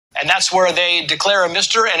and that's where they declare a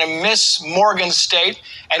Mr. and a Miss Morgan State.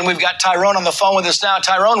 And we've got Tyrone on the phone with us now.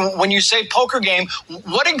 Tyrone, when you say poker game,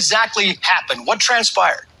 what exactly happened? What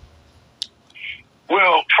transpired?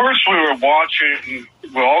 Well, first we were watching,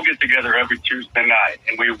 we all get together every Tuesday night,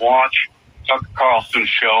 and we watch Tucker Carlson's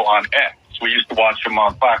show on X. We used to watch him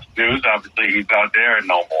on Fox News. Obviously, he's not there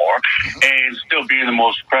no more. And still being the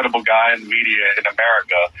most credible guy in the media in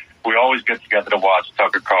America, we always get together to watch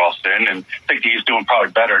Tucker Carlson. And I think he's doing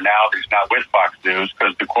probably better now that he's not with Fox News,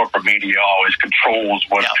 because the corporate media always controls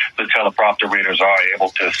what the teleprompter readers are able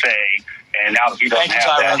to say. And now he doesn't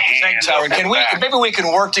have that hand. Thank you, Tyrone. Maybe we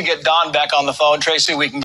can work to get Don back on the phone. Tracy, we can